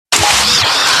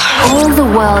All the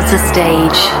world's a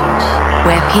stage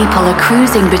where people are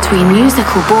cruising between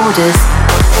musical borders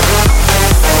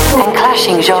and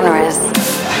clashing genres.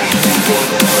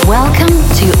 Welcome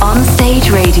to On Stage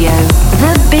Radio,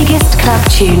 the biggest club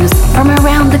tunes from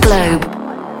around the globe,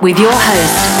 with your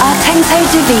host, Artento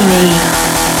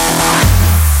Divini.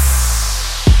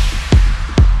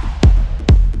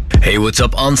 Hey, what's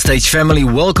up, Onstage family?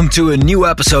 Welcome to a new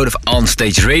episode of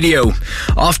Onstage Radio.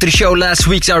 After the show last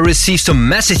week, I received some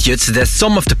messages that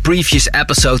some of the previous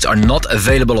episodes are not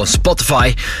available on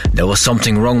Spotify. There was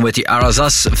something wrong with the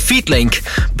RSS feed link,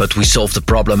 but we solved the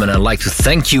problem and I'd like to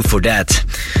thank you for that.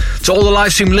 To all the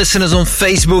live stream listeners on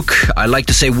Facebook, I'd like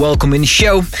to say welcome in the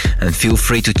show and feel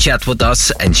free to chat with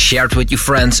us and share it with your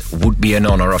friends. Would be an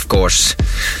honor, of course.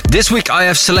 This week I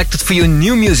have selected for you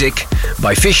new music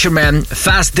by Fisherman,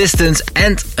 Fast Distance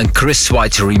and a Chris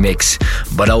Schweitzer remix.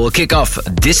 But I will kick off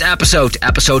this episode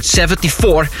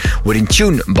 74, with a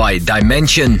tune by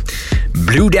Dimension,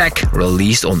 Blue Deck,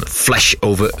 released on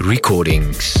Flashover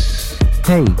Recordings.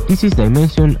 Hey, this is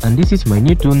Dimension and this is my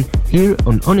new tune here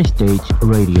on Stage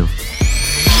Radio.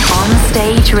 On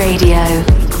Stage Radio.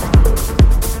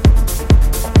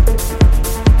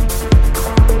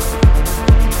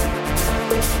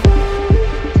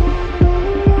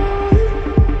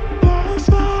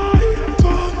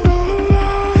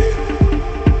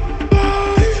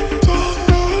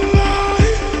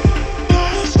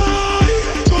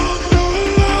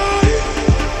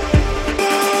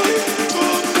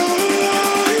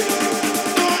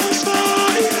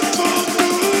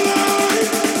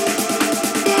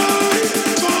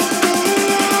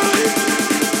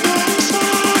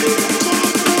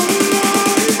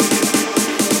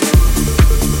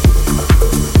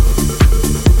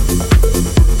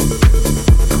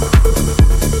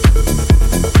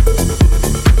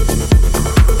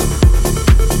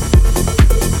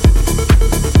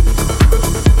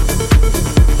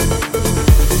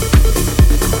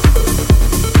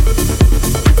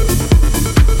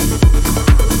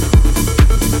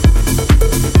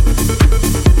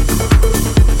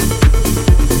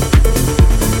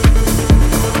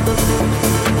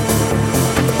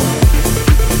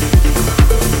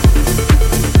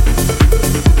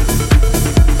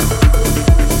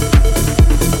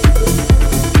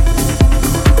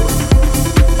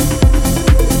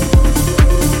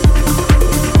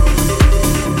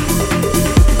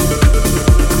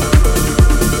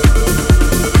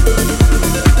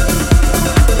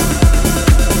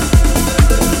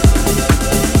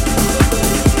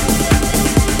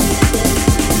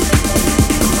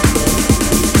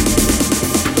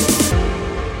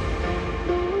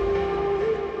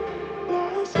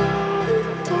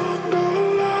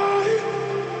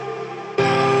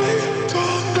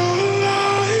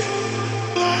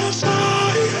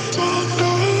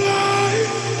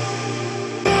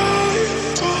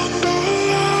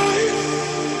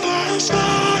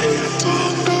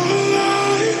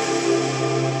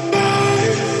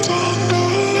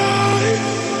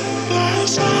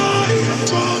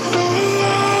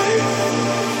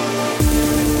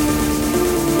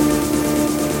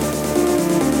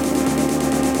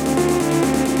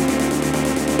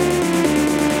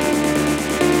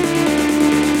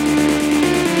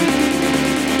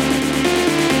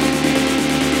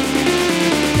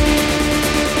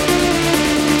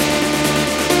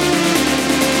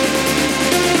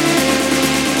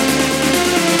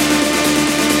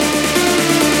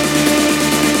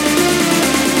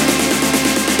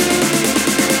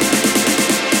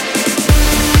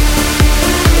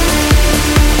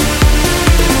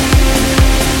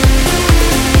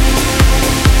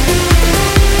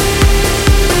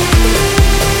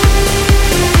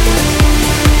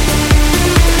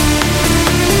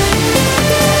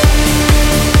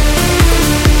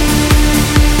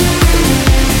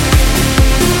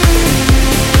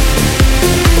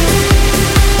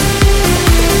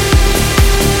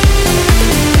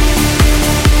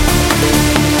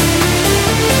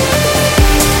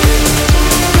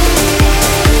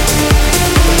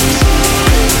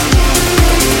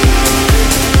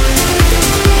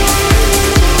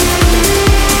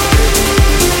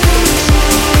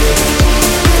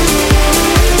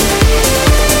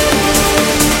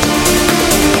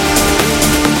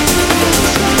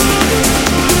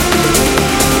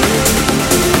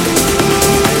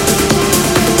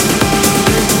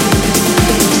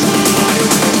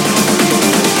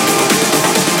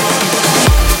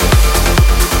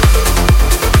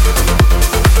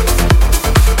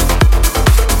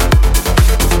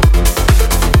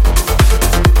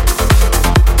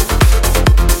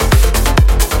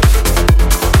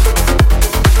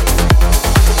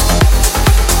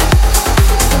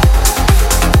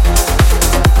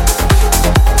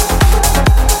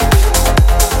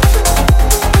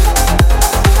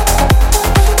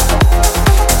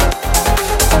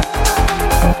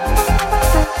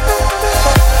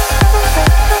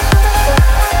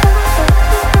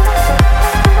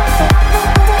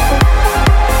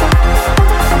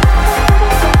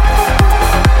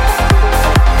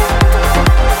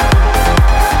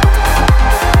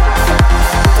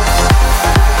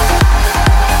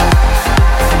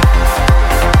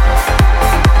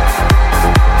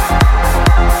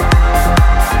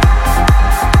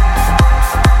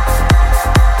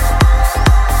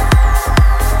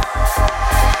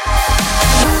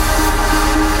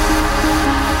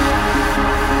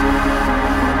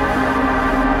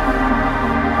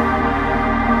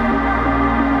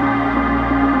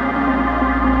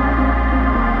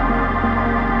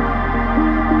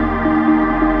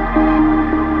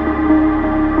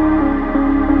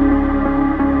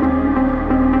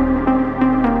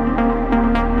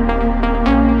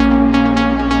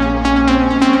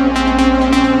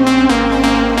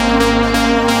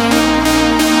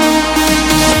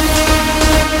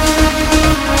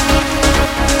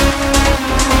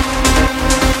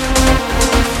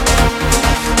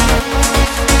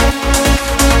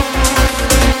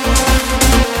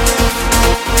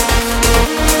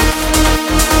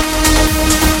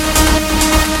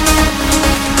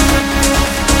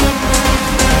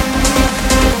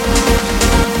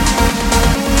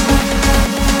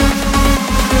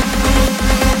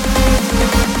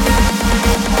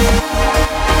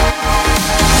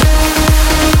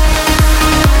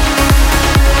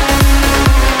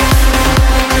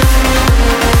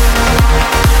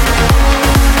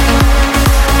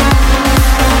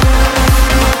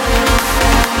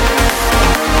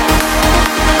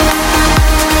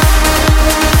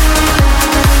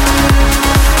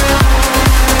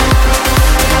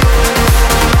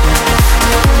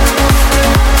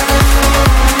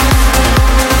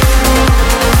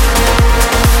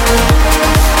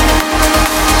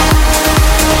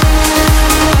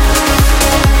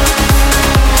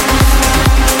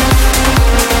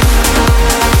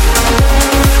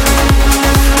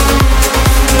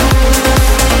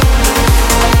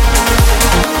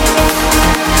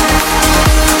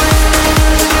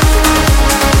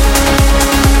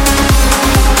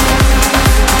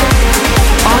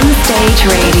 Stage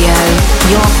Radio,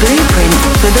 your blueprint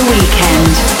for the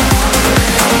weekend.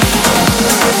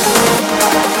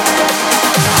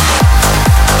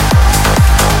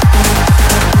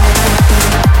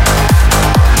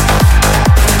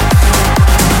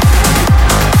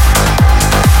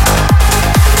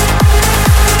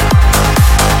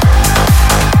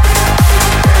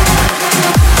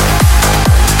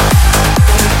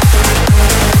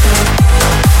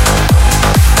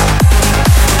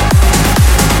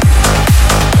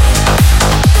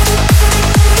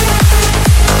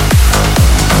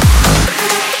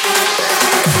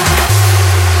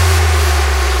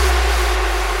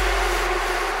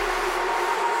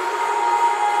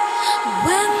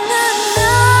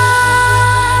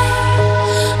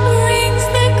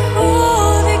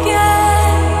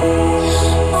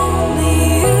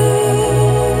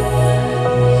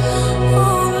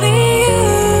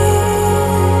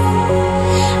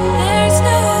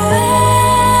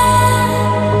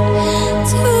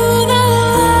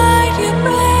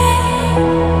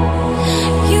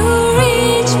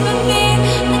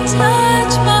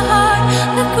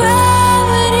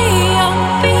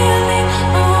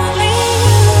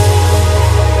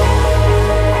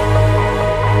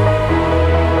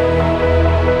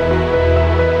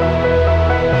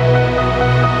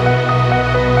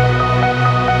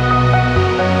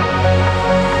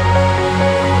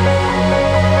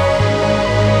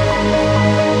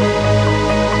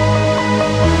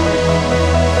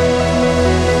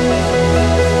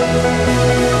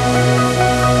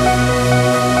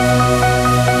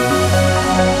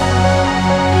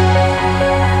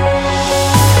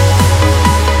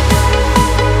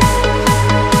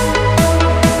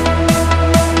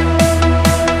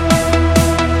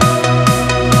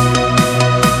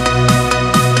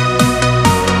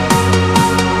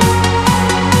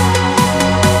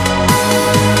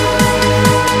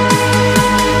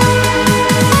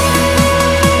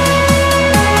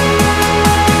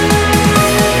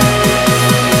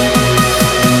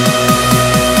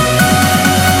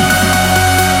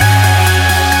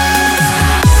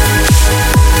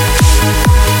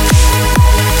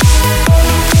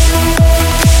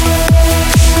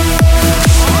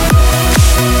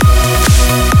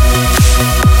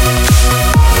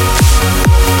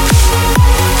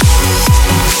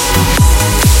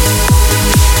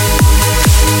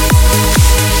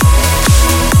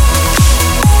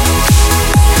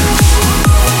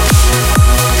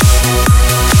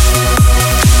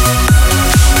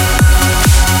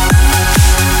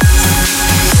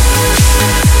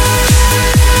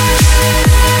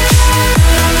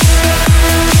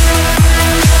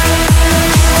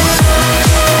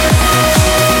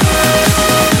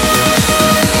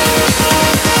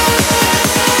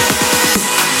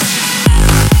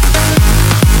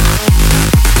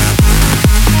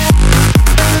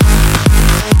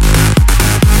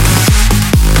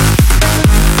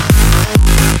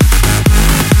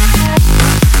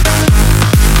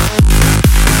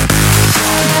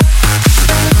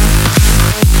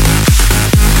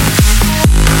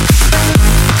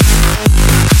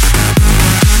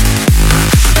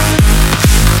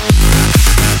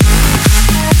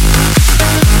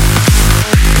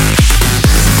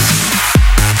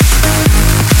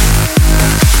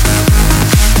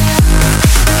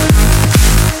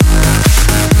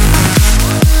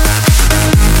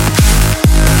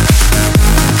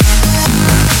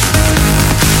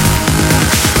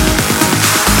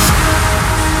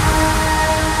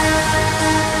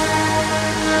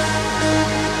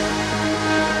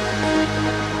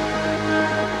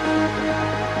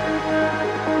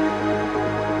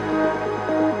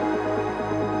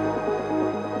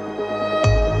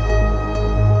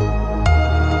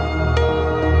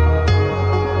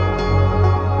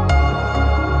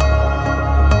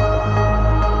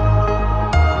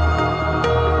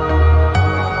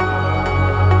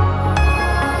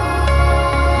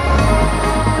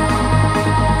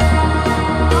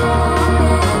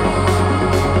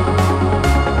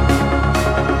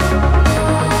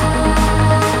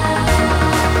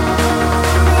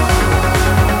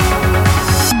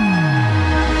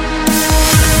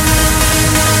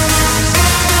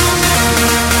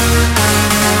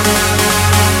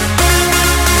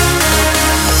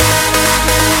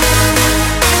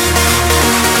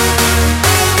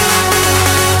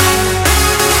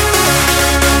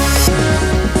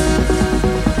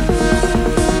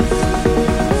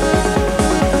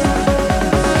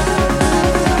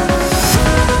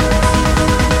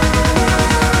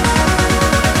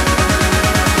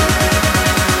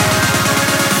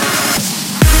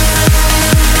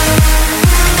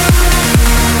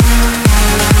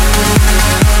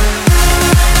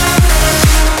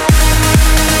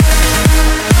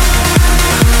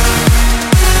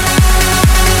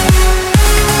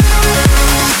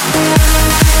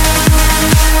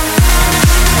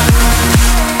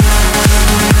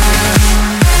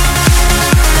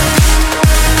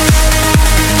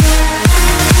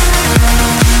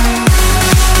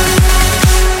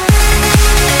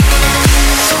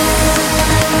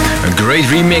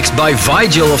 remix by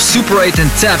Vigil of Super 8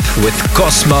 and Tap with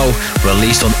Cosmo,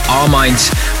 released on Our Minds.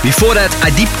 Before that,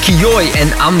 Adip Kiyoy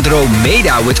and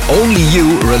Andromeda with Only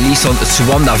You, released on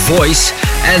Swanda Voice.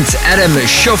 And Adam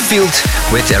Schofield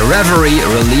with Reverie,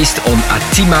 released on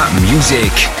Atima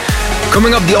Music.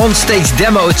 Coming up, the on-stage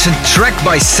demo, it's a track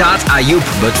by Saad Ayub,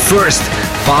 but first,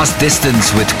 Fast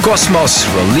Distance with Cosmos,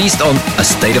 released on A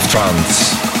State of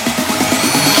Trance.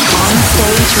 On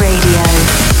Stage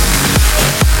Radio.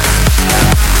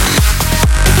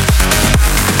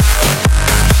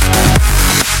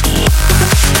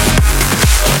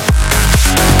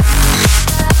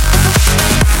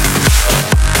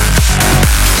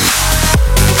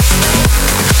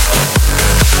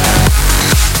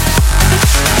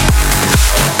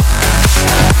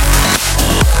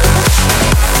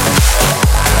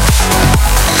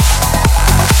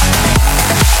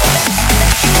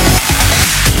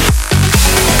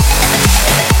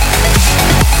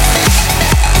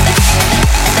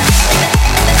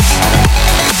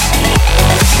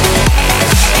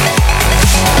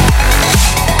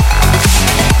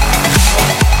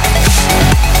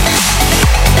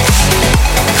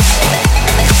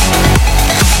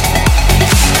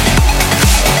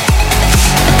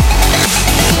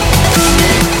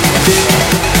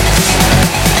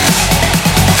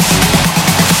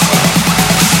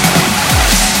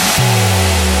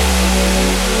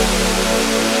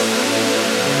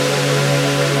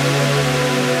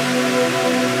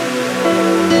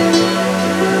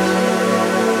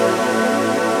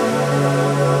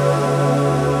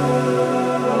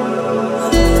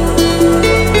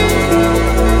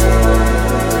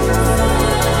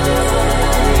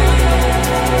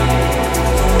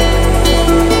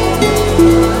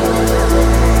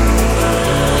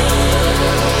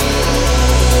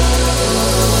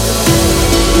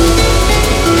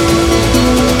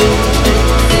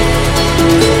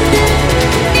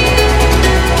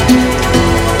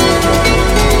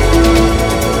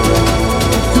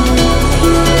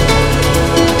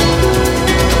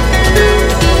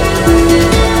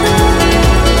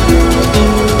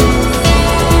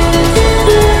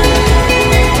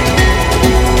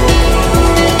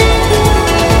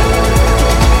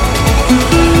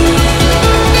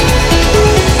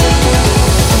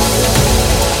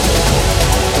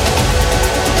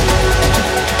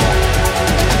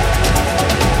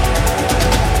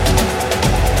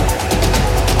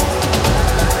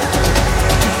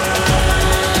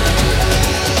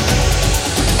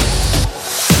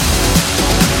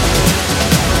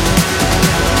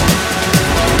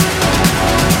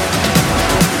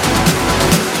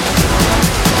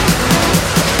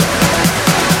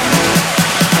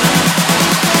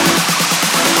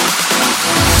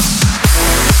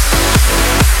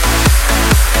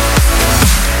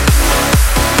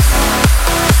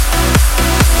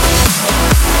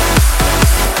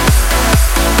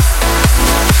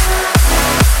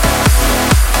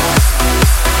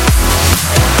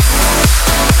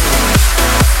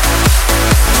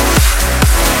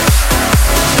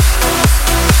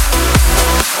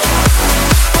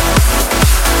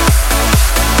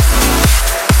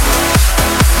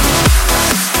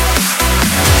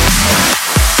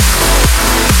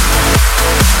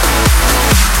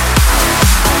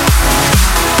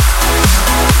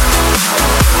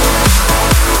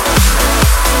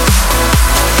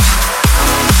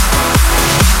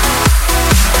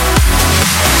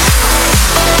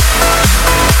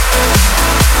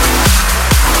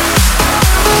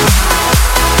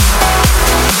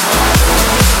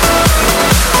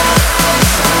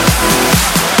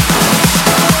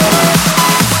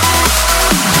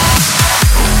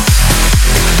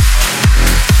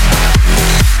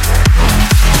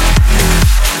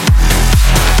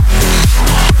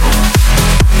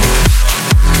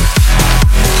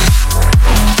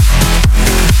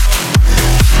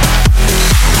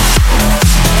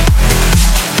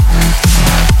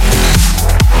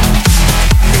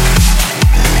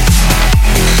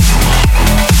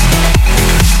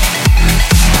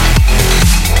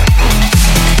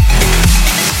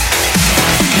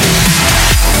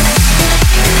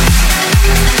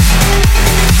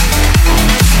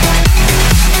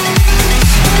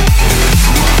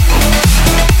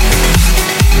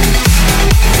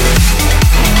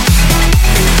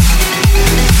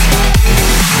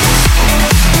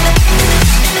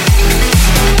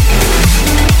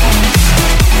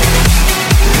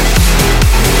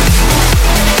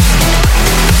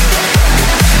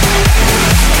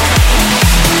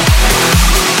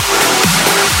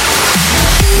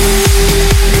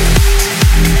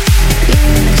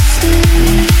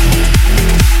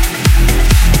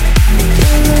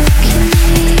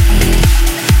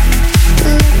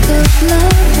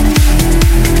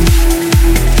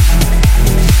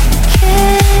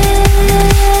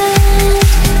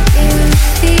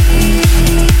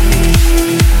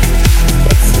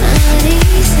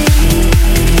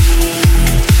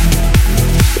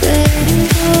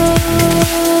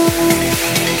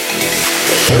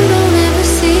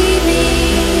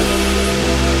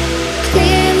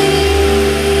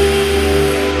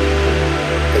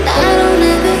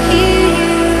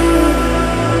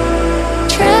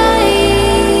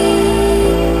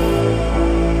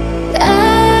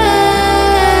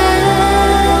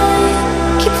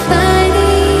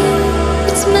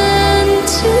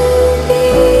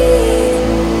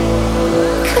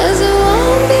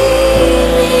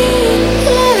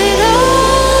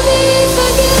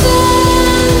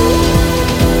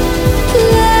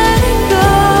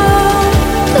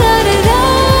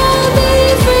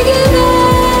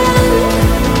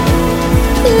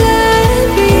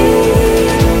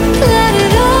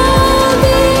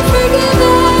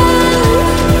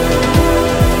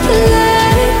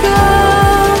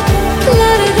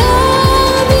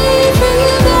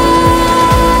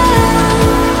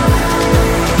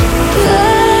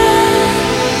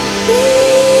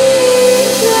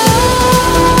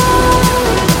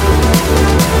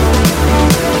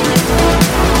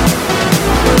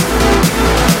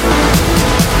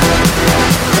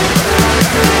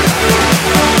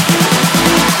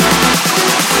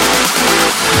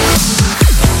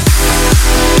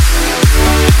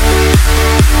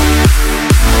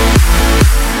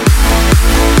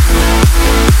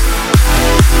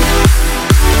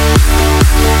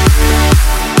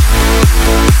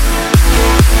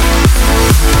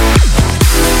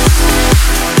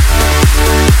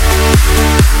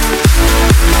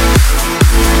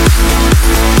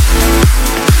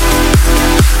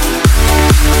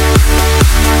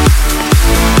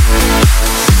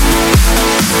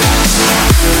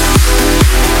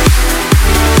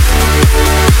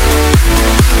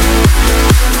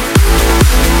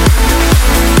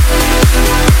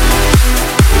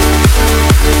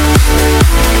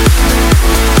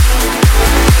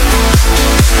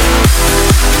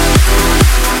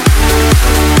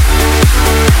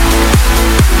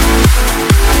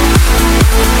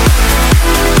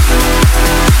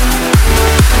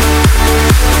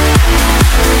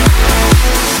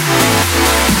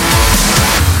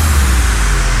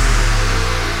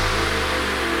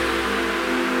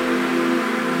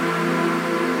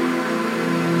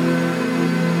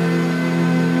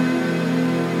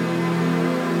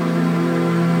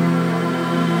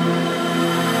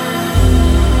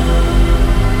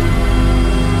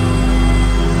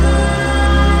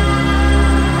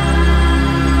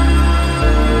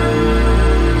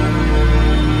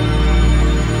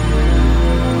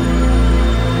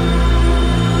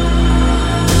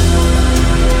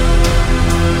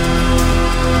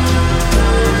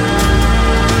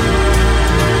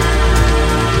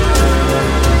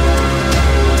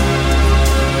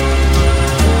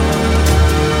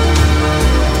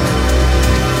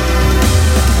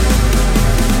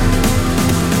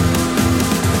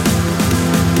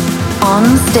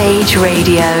 Stage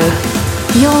Radio.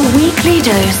 Your weekly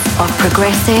dose of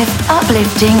progressive,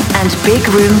 uplifting, and big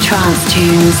room trance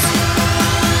tunes.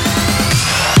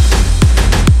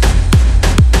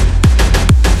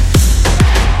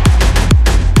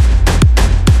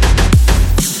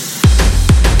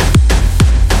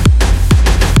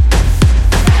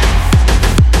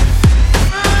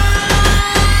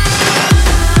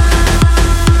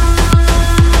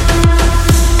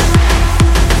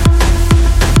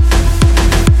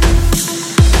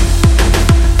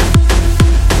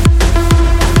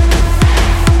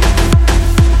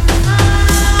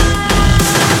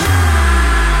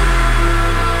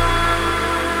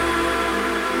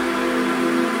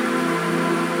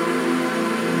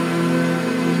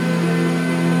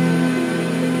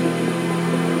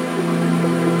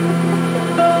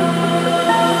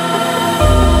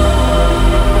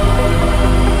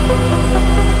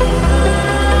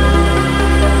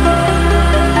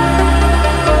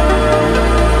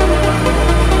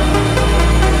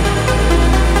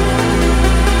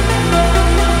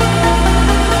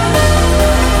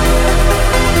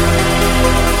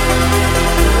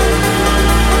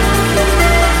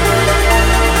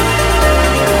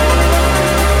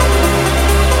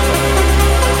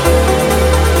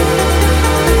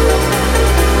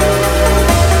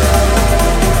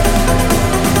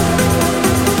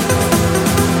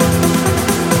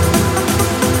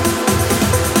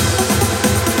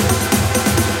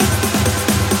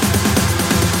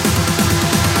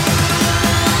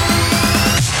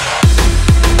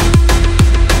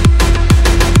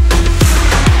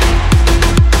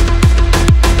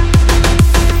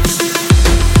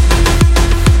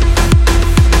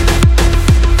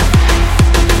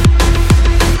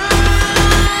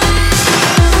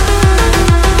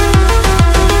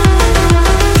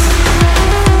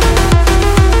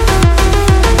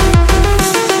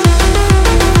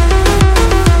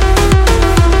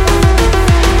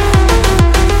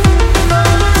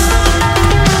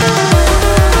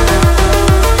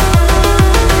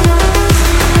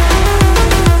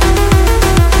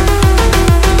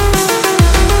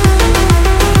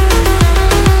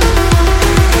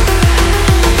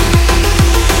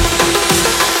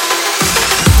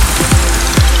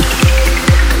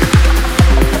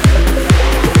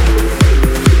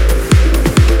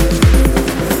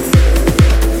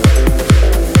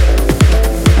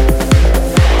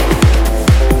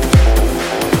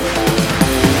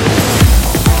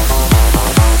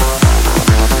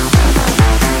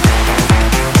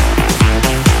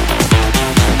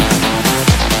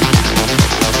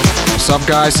 What's up,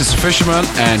 guys? It's Fisherman,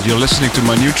 and you're listening to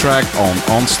my new track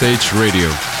on Stage Radio.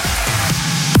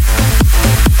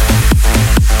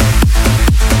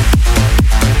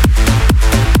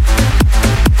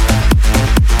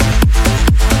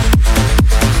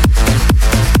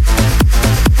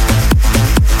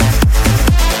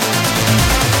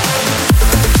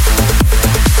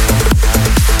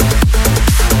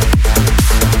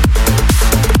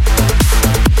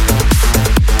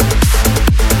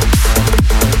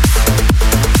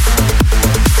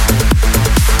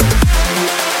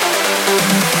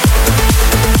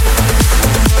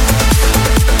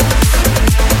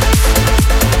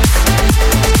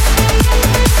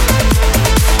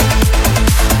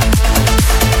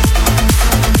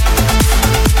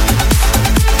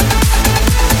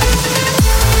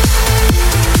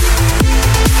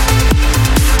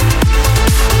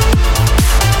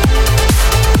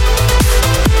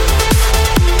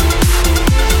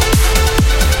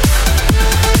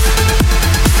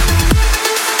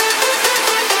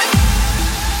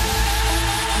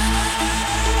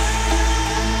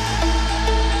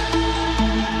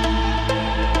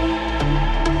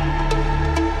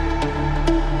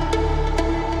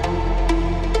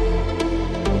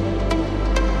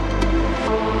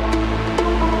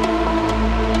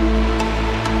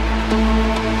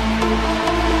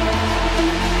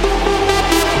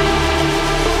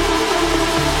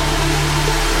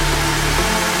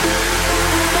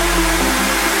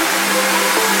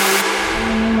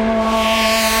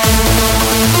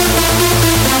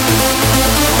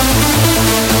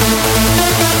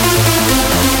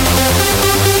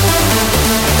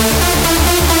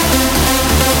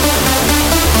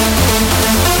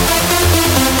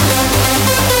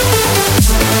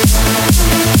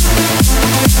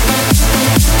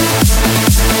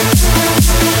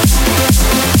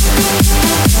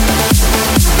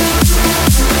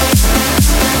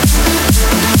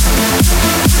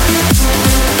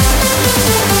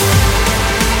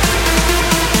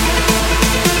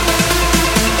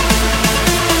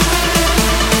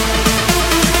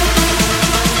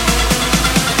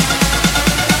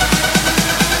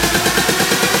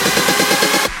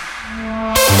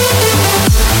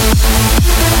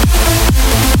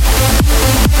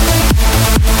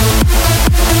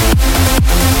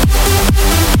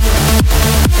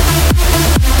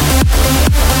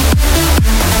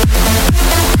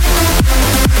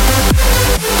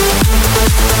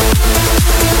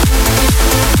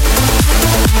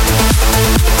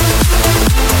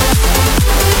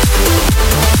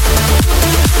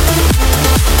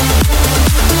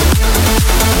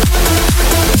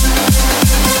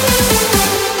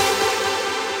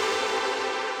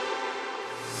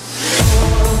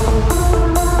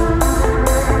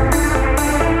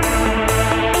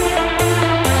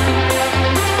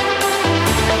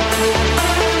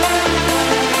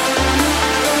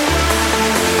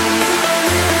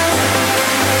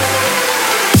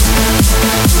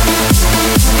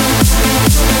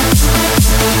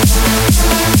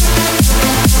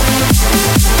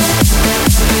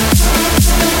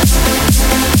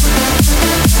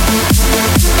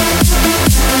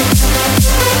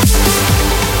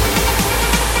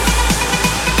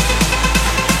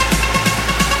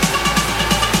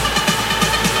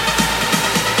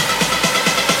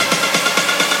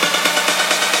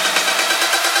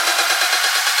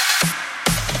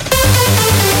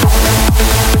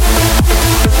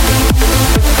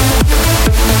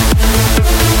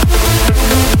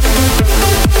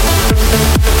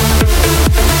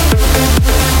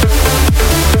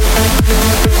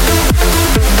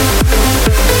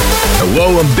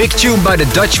 big tune by the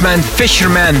Dutchman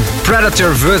Fisherman,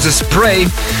 Predator vs. Prey,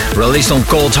 released on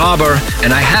Cold Harbor,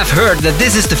 and I have heard that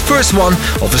this is the first one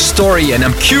of a story, and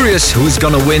I'm curious who's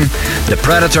gonna win, the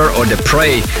Predator or the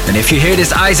Prey. And if you hear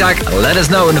this, Isaac, let us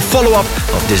know in the follow-up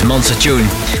of this monster tune.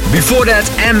 Before that,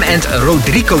 M and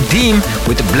Rodrigo Deem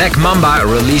with Black Mamba,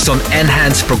 released on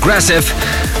Enhanced Progressive,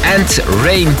 and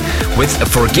Rain with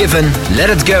Forgiven,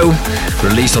 Let It Go,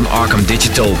 released on Arkham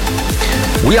Digital.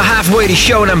 We are halfway the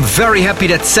show, and I'm very happy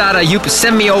that Sada Ayub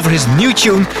sent me over his new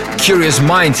tune, Curious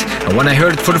Mind. And when I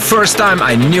heard it for the first time,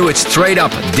 I knew it straight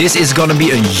up. This is gonna be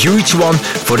a huge one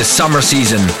for the summer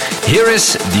season. Here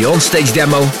is the on-stage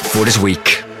demo for this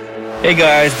week. Hey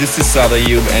guys, this is Sada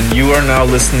Ayub, and you are now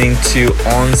listening to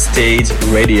On Stage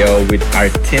Radio with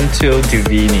Artento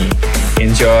Divini.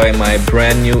 Enjoy my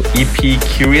brand new EP,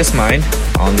 Curious Mind,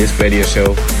 on this radio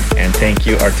show, and thank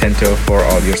you, Artento, for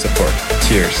all your support.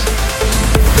 Cheers.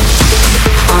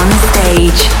 On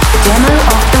Stage, Demo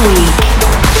of the Week.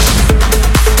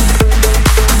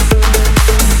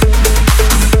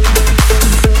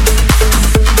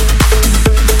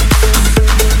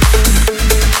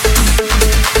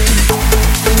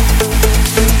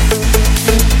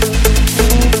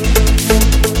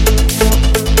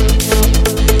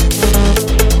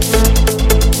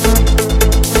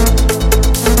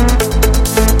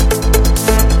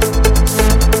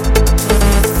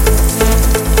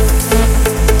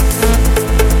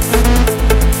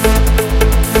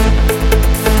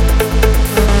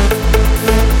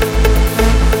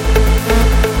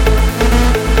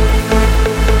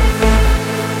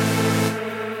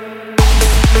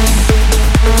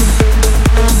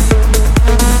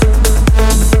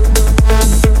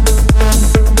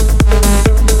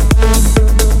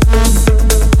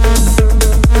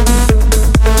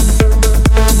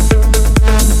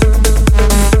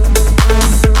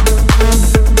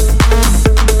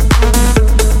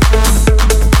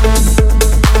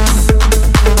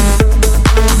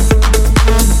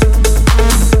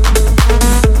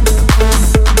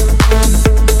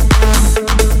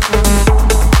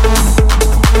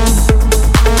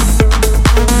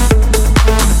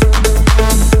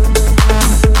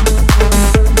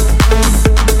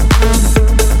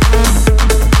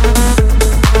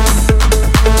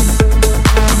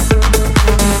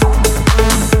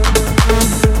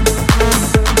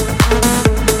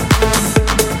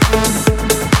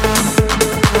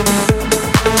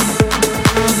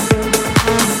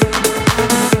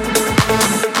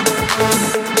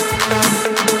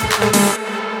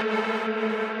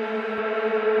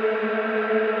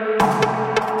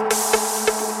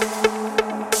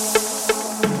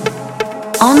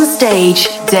 On Stage,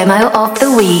 Demo of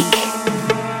the Week.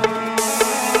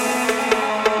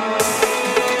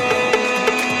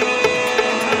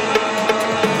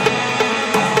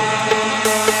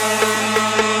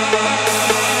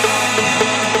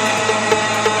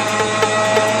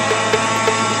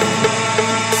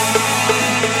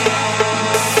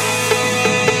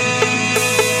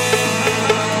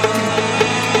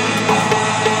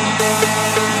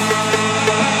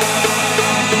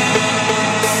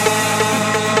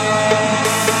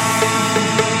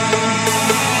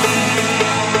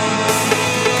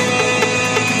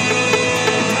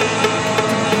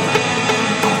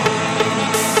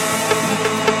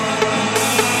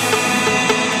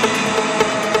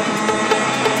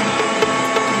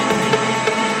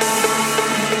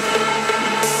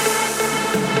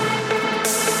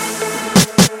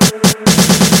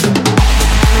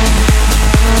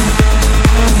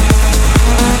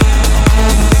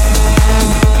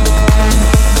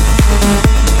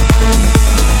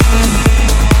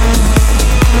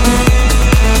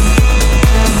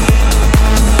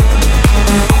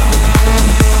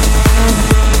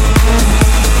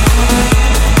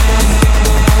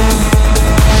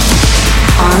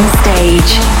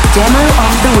 Demo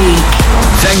of the Week.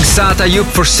 Thanks Sada Ayub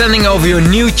for sending over your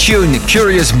new tune,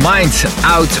 Curious Mind,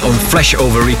 out on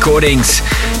Flashover Recordings.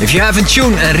 If you have a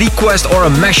tune, a request or a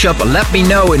mashup, let me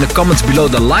know in the comments below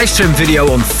the livestream video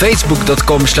on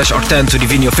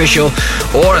facebook.com/ArtentoDiviniOfficial,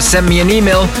 or send me an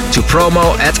email to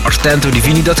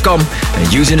promo@artentodivini.com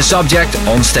and using the subject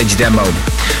On Stage Demo.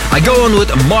 I go on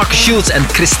with Mark Schultz and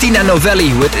Christina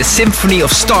Novelli with A Symphony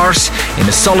of Stars in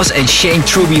a Solace and Shane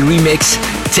Truby remix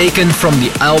taken from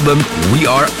the album We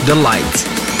Are the Light.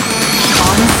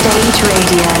 On Stage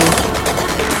Radio.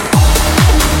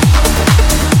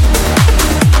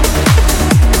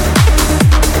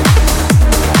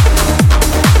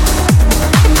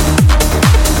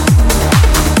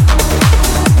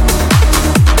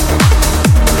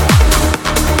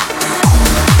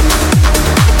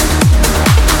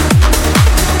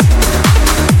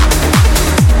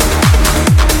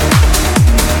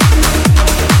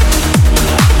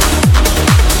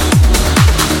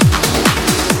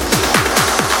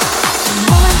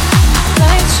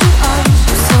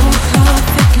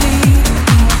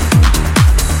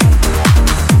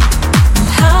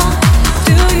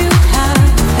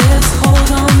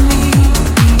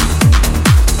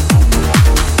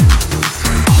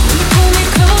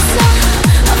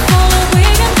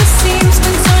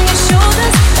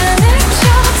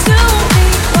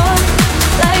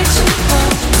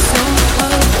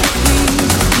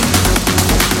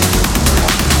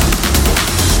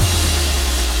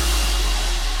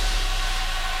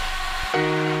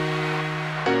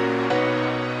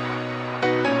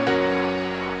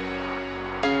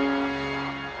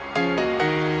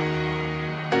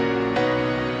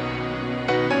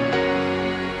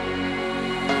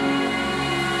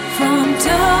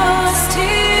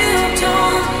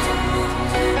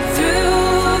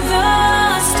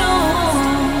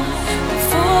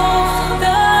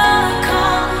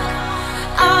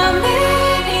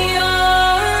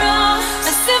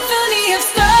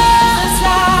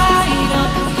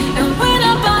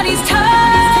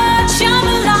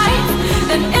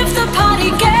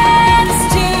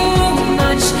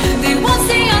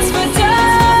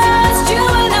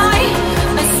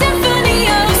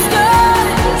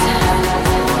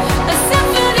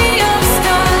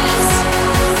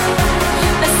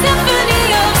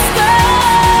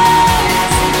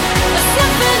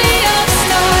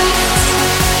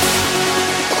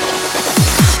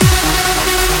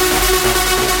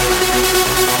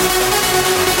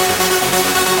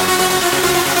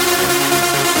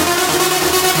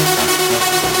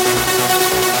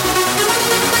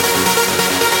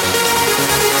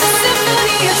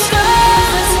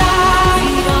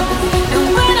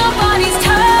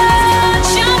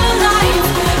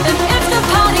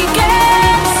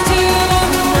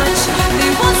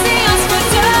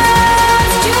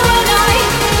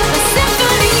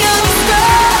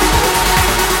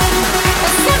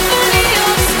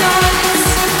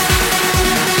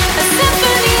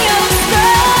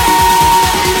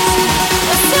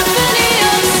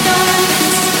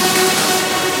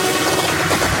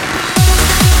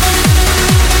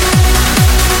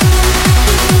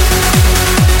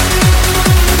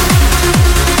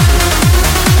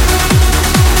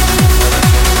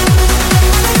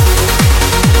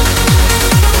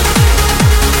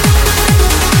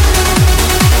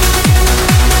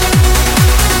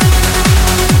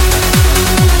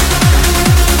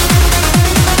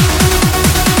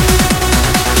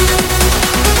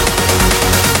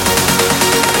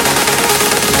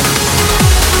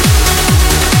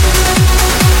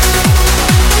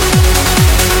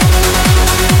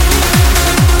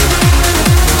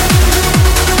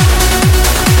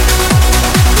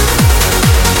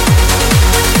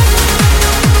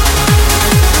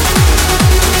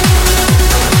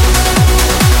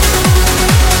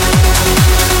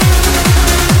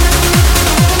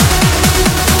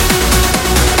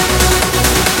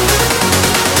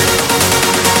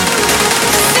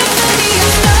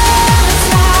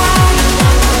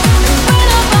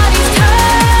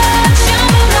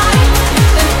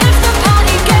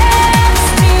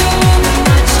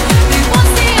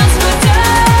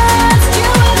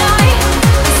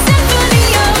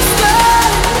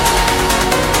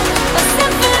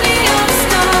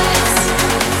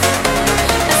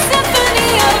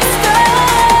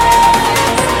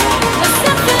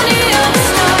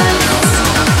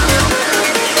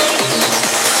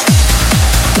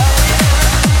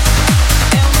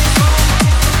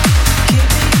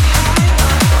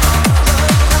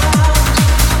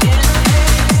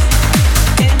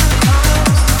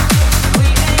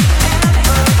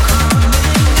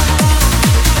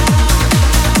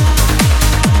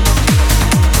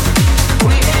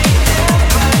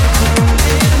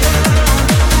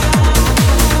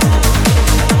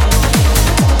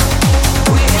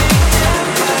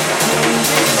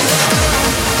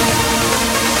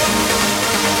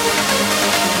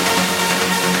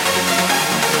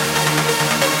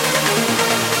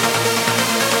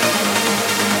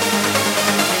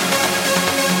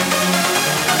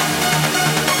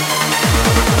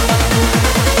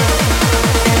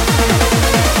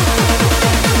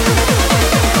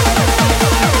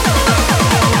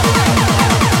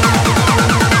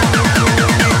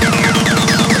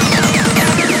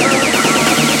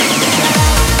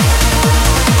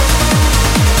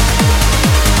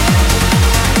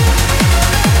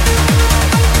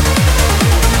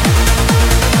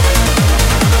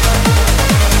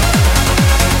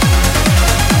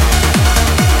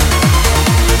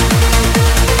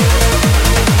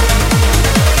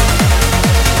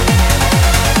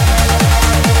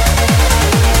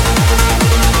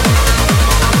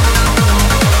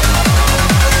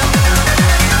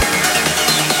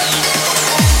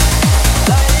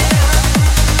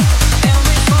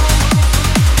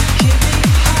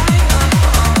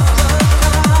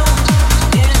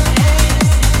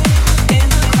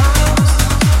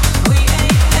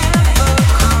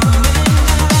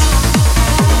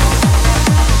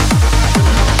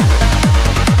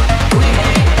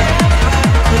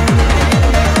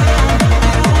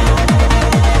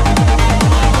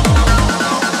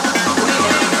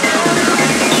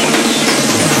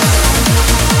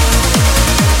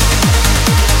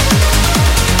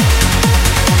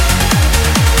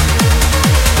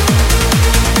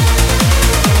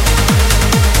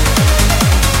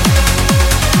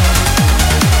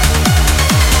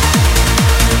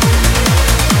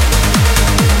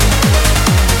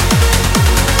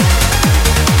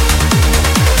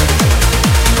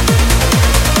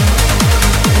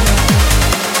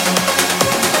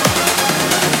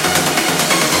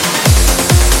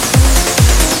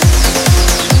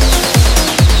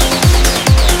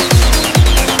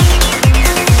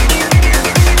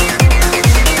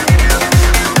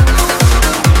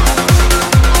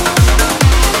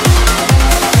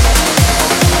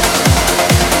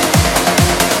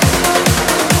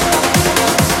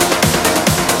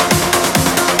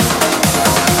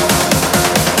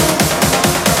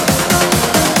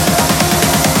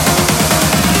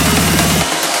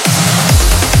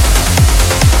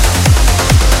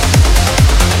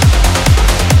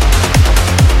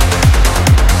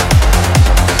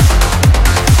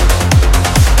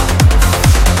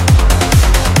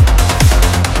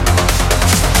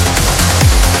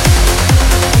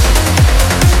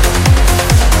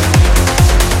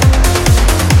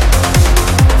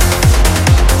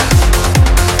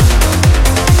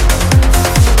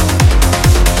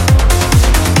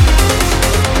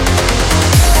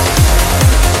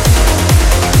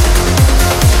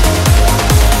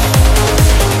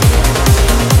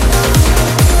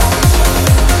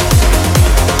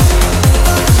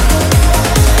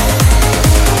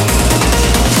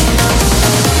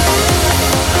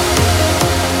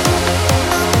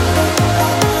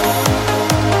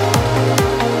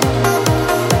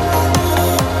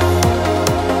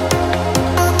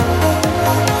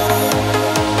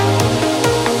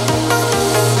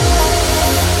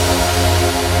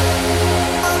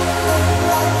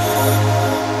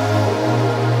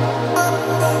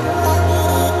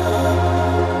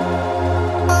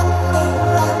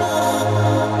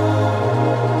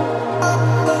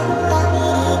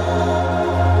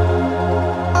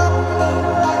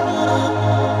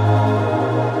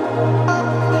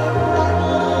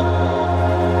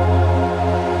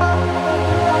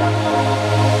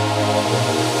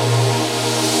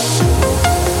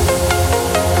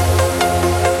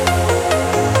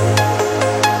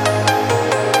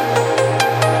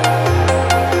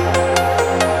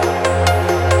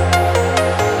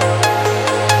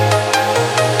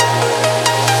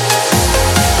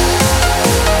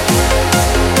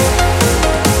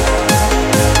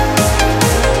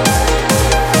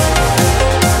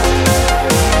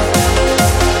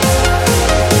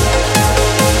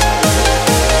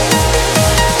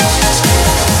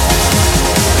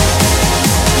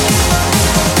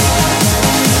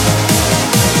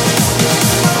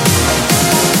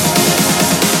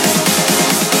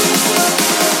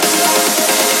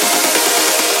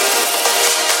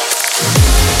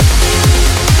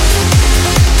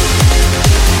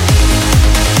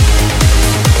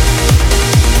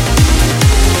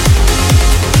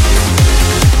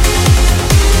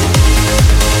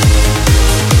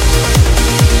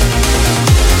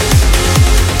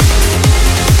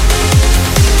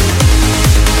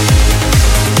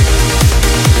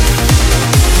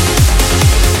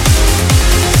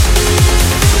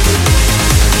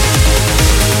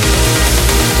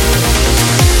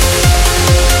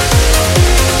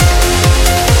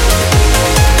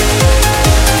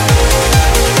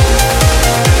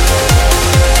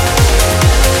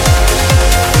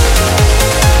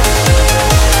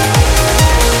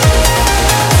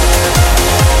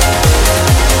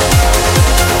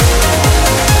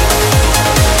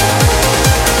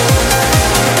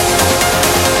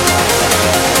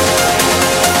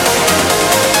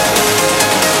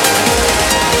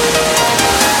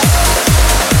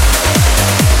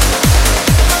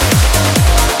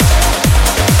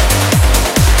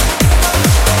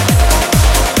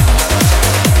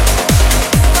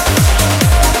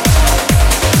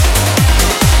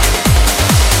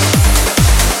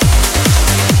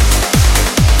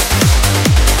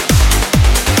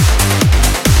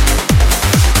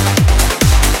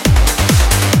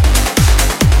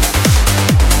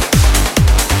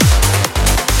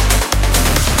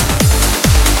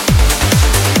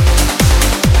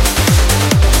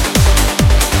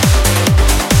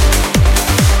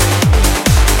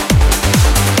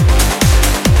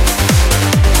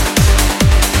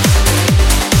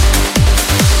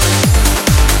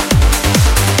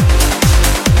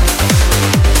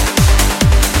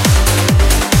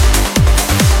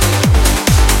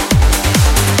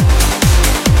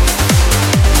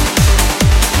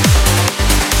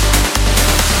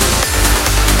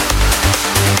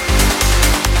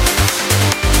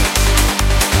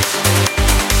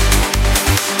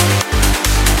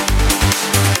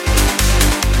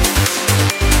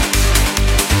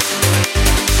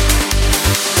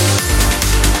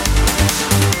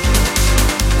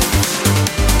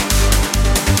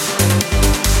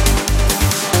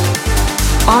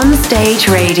 Stage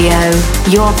Radio,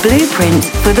 your blueprint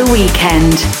for the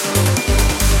weekend.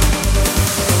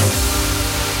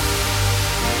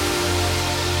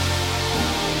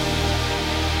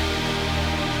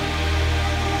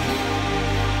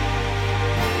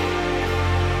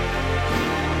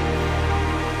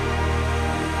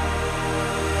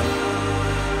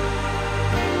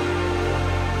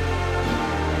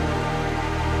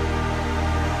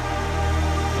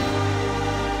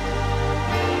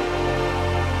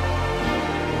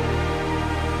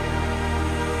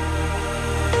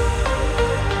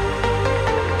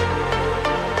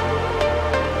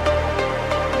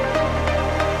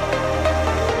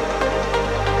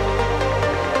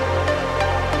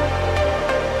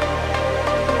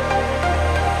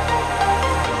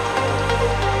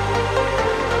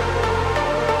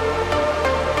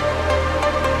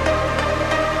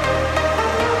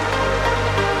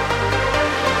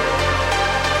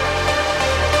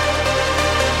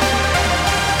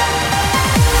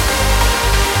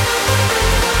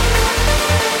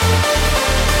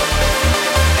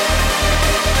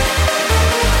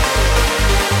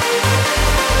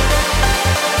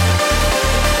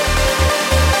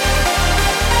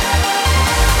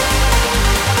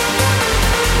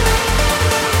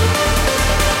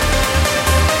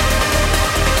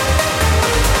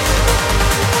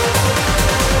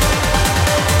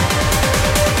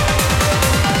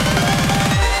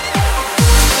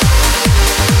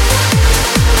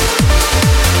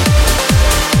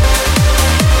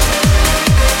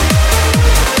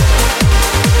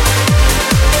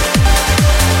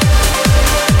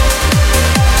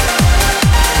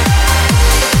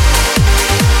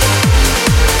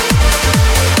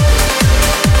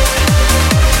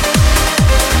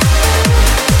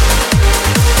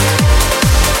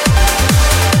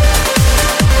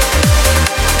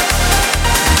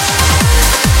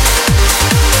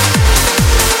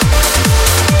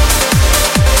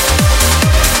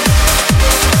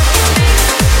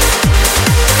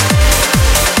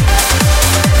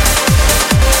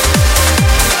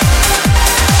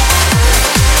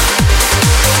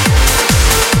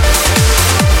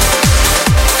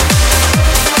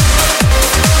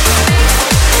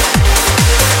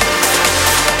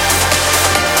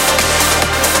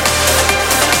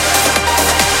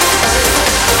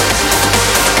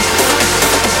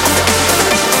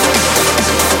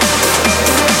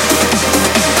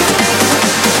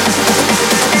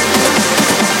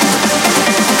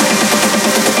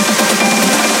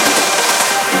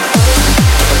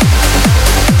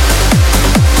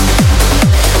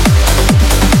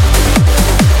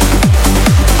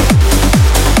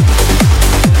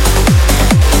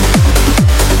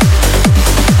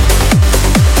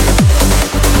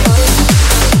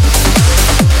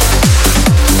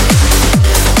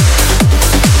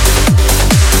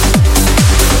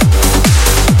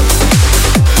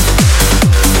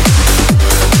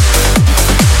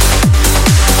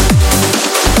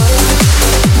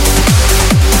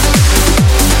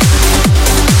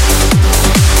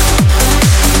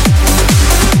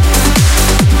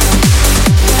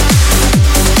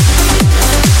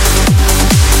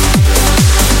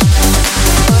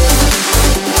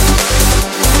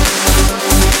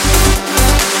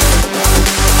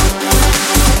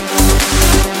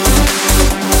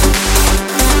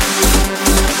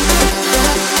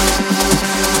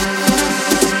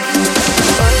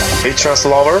 Trance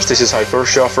lovers, this is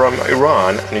Hypershah from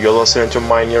Iran, and you're listening to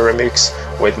my new remix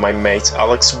with my mate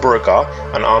Alex Burka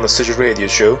and on the Stage Radio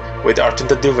Show with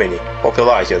Artinto Divini. Hope you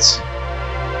like it.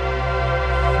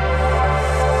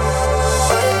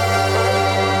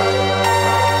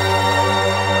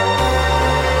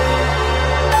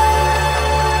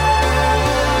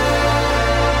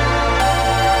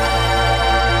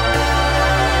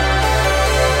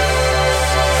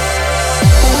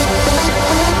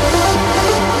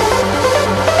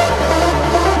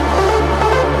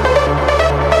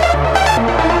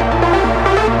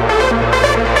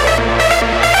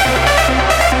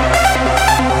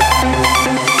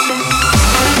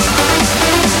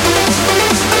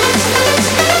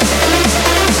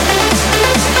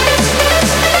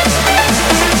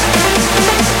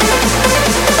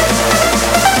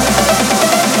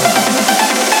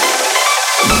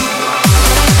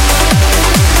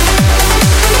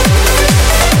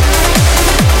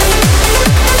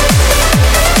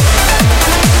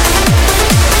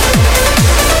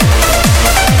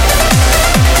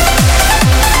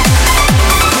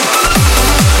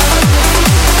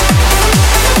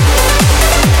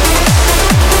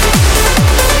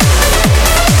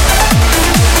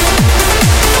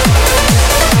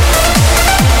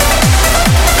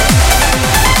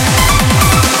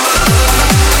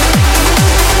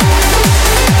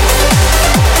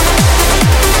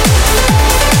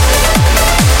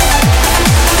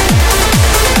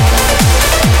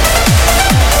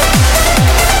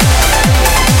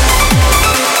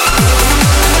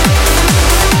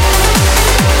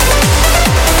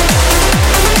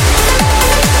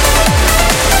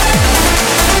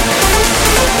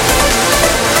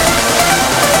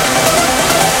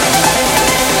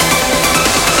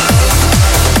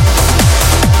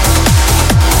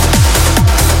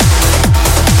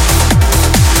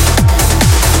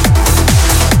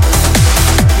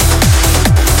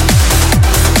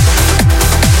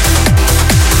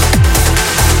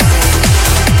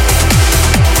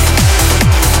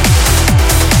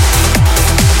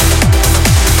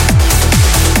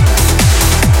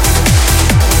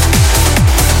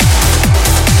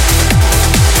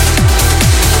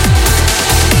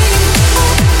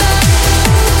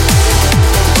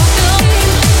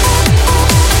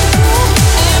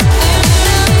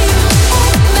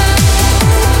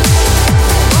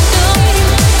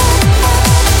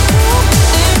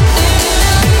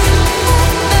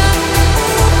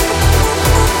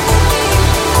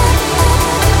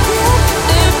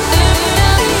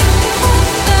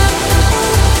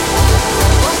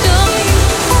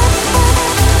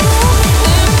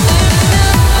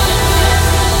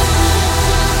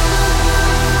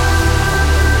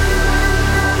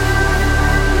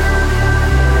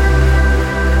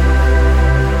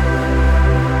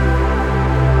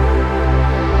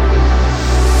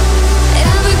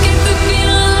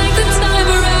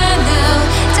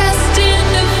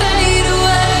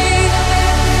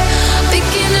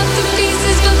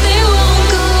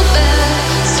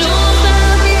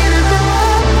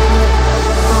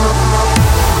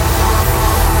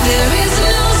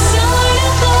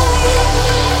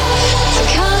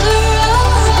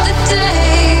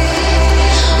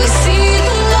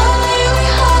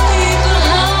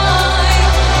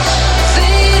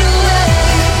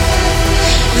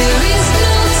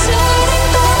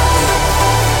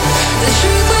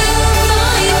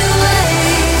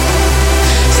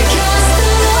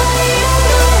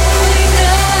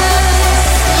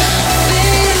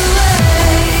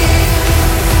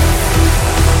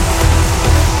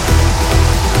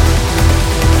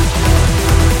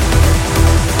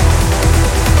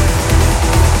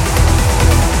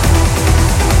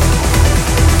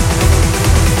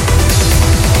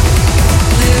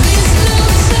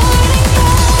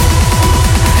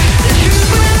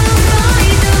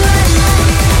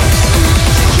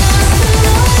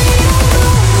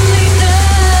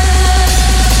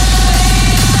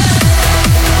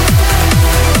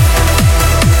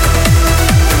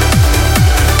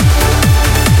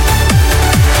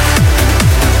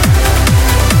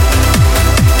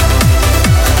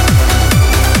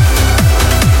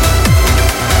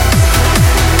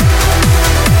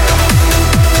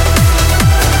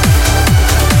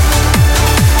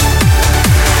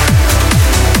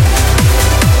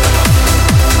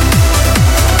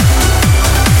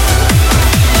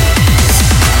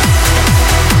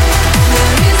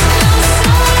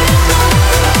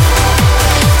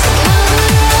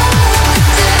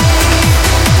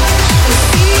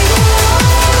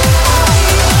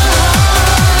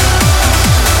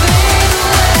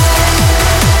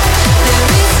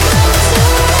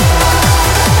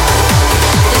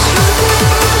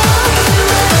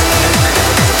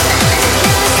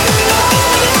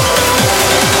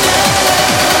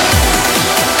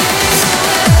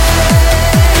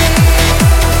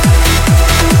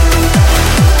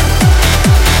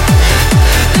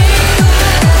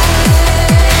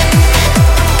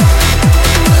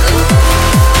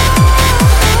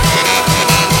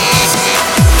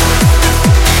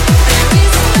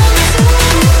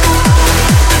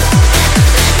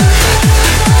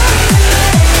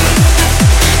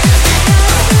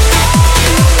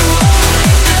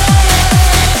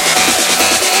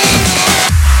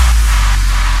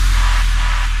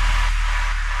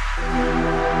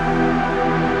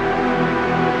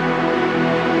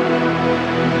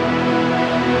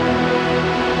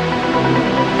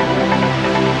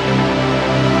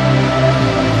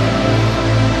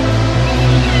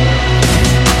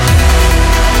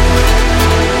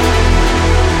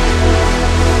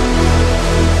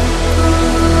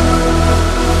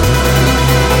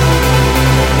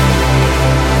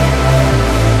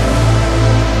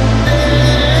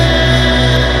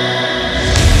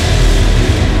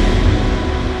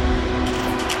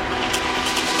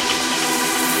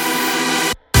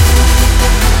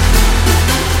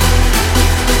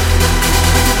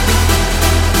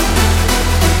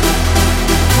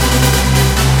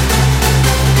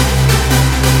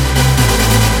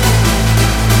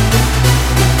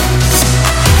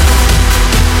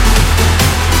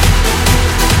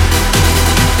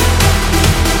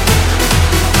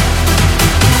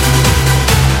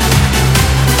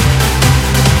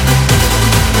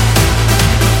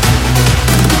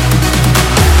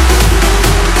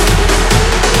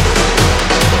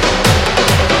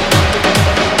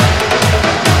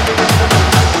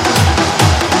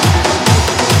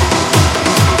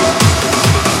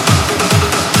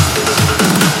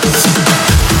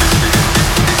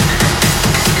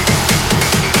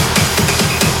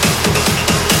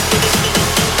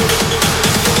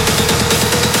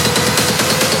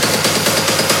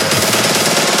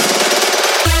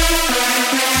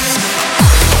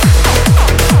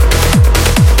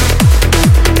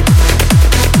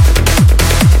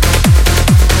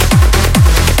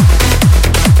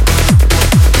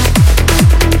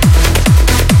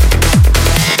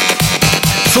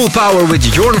 Full Power with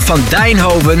Jorn van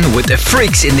Dijnhoven with the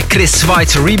Freaks in the Chris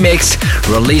Schweitzer remix,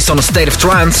 released on A State of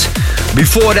Trance.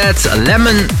 Before that,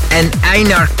 Lemon and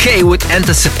Einar K with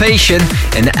Anticipation,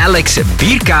 and Alex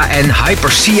Birka and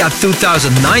Hypersia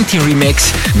 2019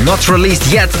 remix, not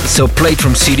released yet, so played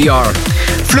from CDR.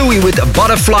 Fluey with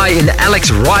Butterfly in the Alex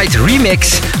Wright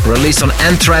remix, released on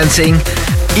Entrancing.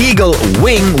 Eagle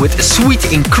Wing with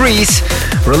Sweet Increase,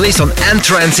 released on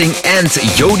Entrancing, and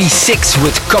Yodi 6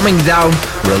 with Coming Down,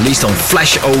 released on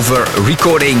Flashover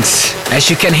Recordings. As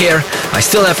you can hear, I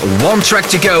still have one track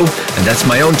to go, and that's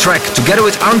my own track, together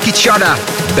with Anki Chada,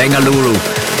 Bengaluru,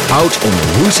 out on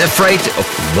Who's Afraid of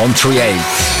 138.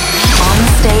 On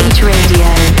Stage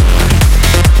Radio.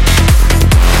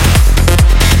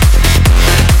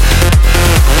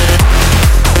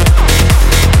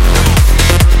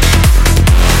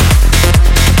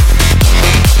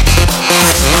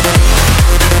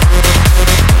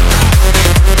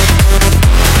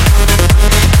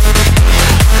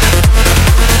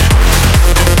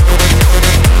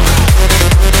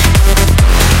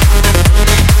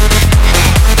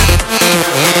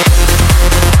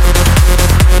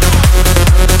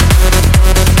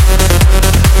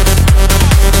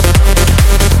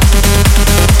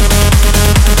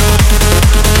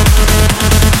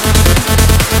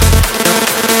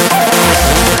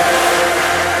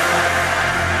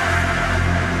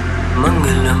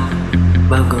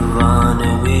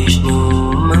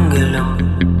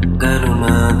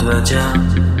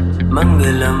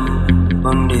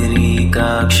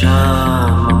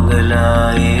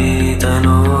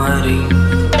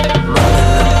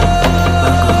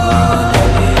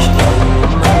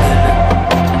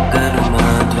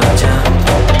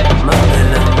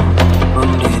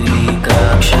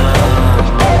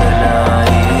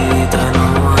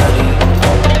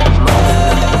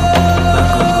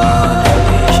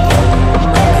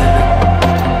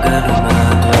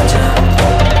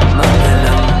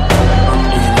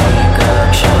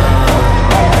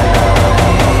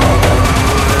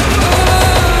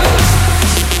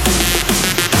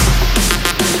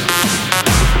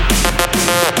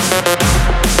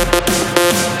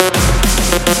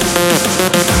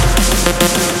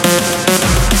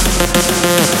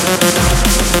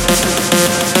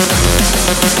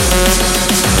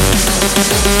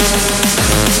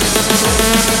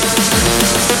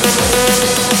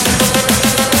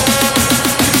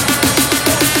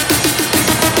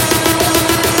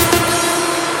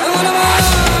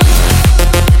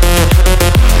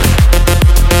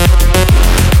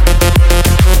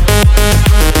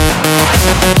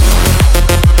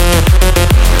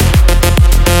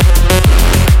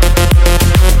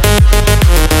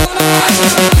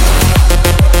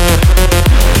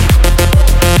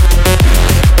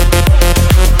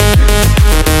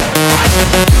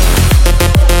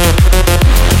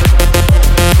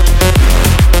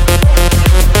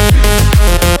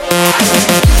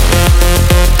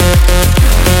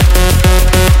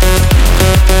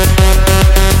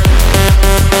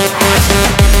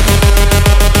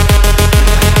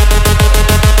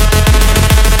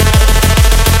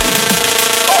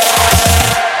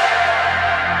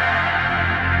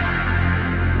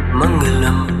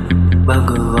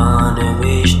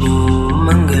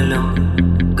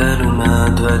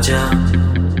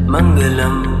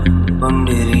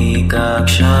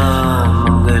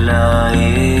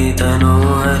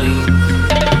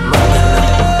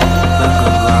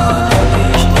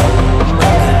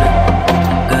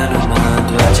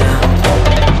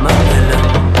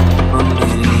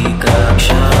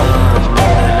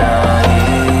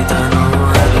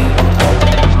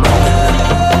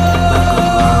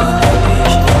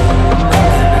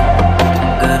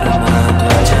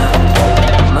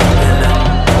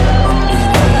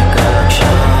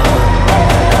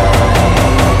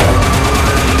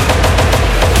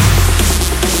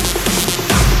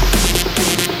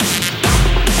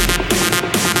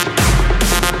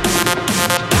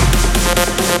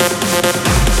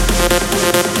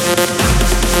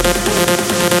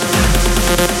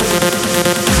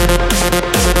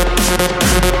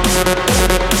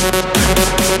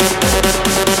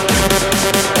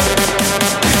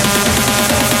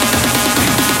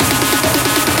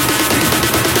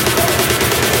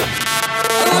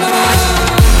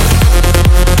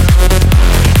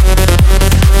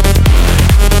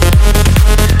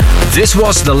 This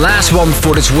was the last one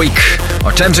for this week.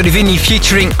 Artento Divini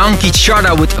featuring Ankit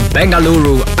Sharda with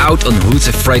Bengaluru out on Who's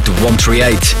Afraid to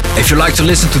 138. If you like to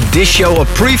listen to this show or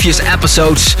previous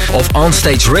episodes of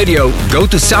Onstage Radio, go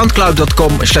to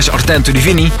soundcloud.com/Artento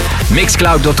Divini,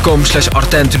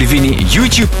 mixcloud.com/Artento Divini,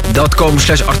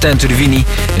 youtube.com/Artento Divini,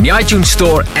 in the iTunes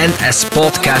Store and as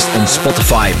podcast on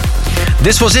Spotify.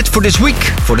 This was it for this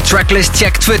week. For the tracklist,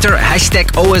 check Twitter,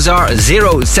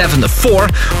 #OSR074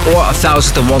 or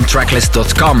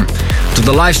 1001tracklist.com. To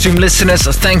the livestream listeners,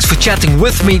 thanks for chatting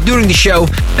with me during the show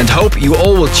and hope you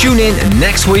all will tune in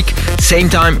next week, same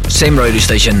time, same radio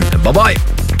station. Bye-bye.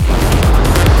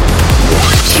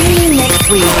 Tune in next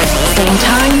week, same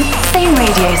time, same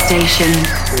radio station.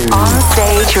 On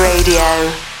Stage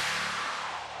Radio.